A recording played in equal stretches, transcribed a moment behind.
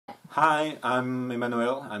Hi, I'm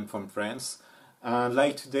Emmanuel, I'm from France. I'd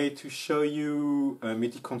like today to show you a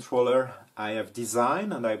MIDI controller I have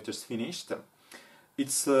designed and I've just finished.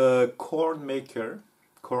 It's a chord maker,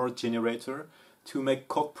 chord generator to make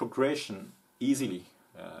chord progression easily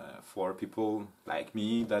for people like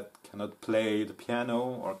me that cannot play the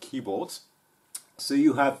piano or keyboards. So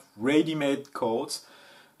you have ready-made chords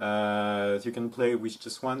that you can play with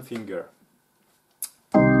just one finger.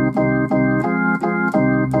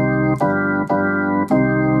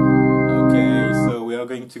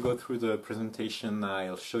 Going to go through the presentation.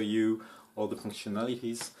 I'll show you all the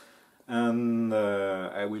functionalities and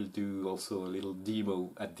I will do also a little demo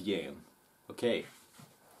at the end. Okay.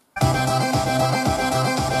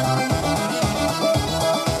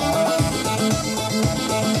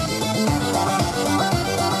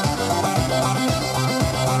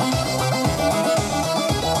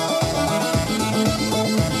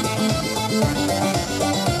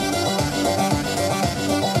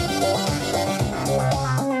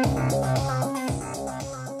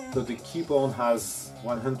 So the keyboard has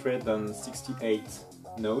 168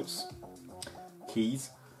 notes, keys,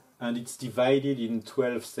 and it's divided in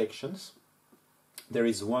 12 sections. There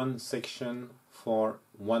is one section for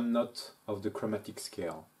one note of the chromatic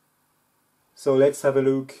scale. So let's have a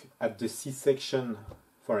look at the C section,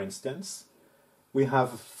 for instance. We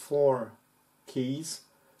have 4 keys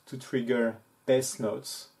to trigger bass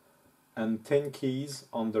notes and 10 keys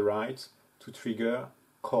on the right to trigger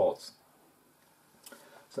chords.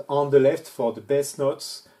 So on the left, for the bass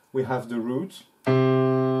notes, we have the root,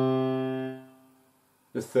 the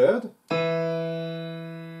third,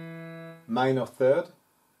 minor third,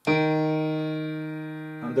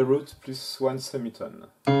 and the root plus 1 semitone.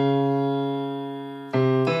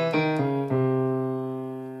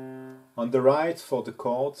 On the right, for the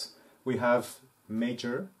chords, we have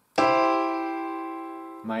major,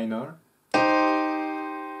 minor,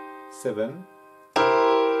 7,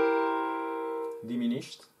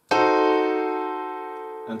 diminished,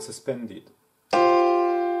 and suspended.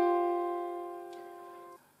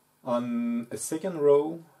 On a second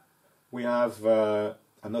row we have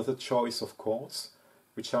another choice of chords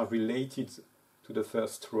which are related to the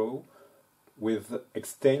first row with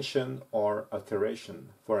extension or alteration.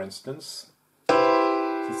 For instance,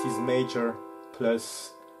 this is major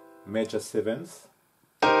plus major 7th,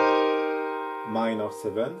 minor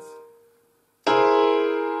 7th,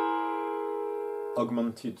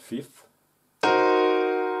 augmented 5th,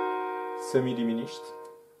 semi-diminished,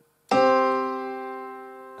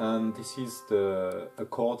 and this is a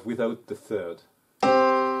chord without the third.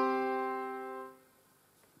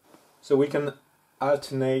 So we can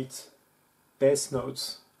alternate bass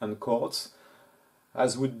notes and chords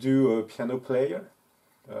as would do a piano player.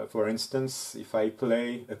 For instance, if I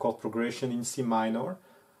play a chord progression in C minor,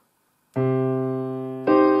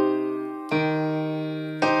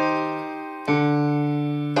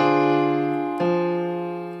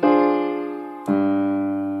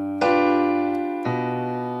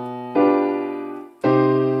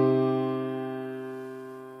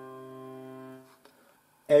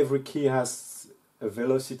 every key has a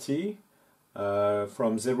velocity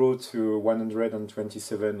from 0 to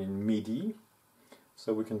 127 in MIDI.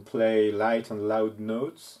 So we can play light and loud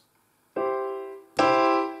notes.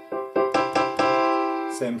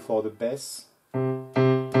 Same for the bass.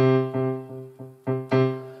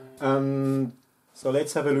 So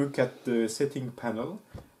let's have a look at the setting panel.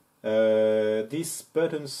 These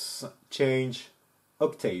buttons change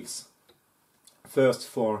octaves. First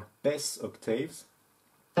for bass octaves.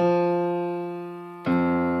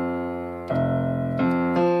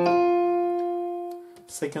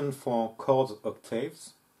 Second for chord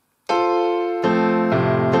octaves.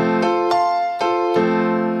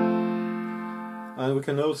 And we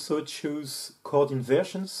can also choose chord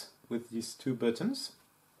inversions with these two buttons.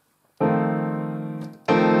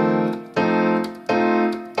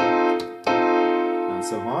 And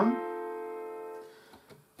so on.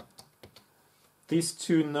 These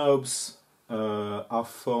two knobs are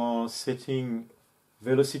for setting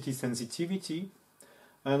velocity sensitivity,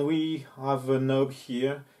 and we have a knob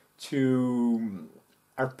here to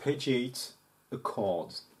arpeggiate a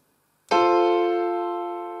chord.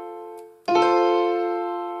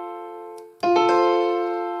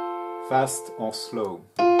 Fast or slow.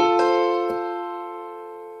 Back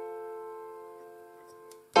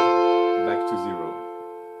to 0.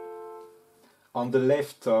 On the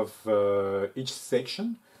left of each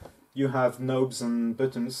section you have knobs and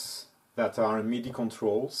buttons that are MIDI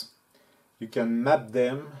controls. You can map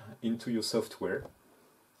them into your software.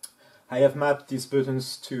 I have mapped these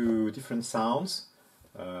buttons to different sounds.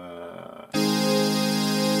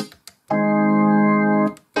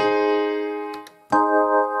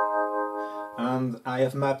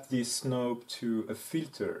 have mapped this knob to a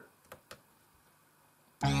filter.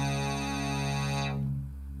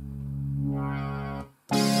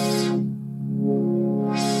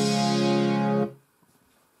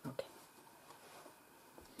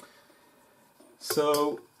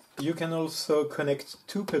 So you can also connect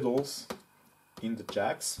two pedals in the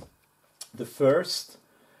jacks. The first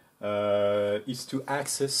is to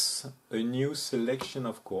access a new selection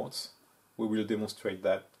of chords. We will demonstrate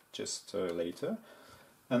that just later.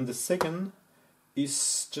 And the second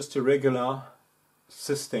is just a regular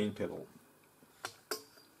sustain pedal.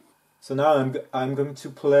 So now I'm going to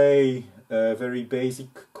play a very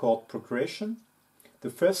basic chord progression. The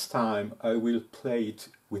first time I will play it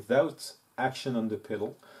without action on the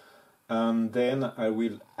pedal, and then I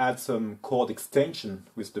will add some chord extension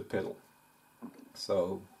with the pedal.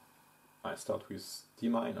 So I start with D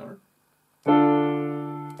minor. Okay,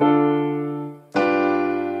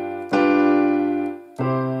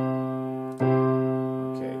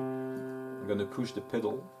 I'm gonna push the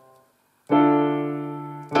pedal.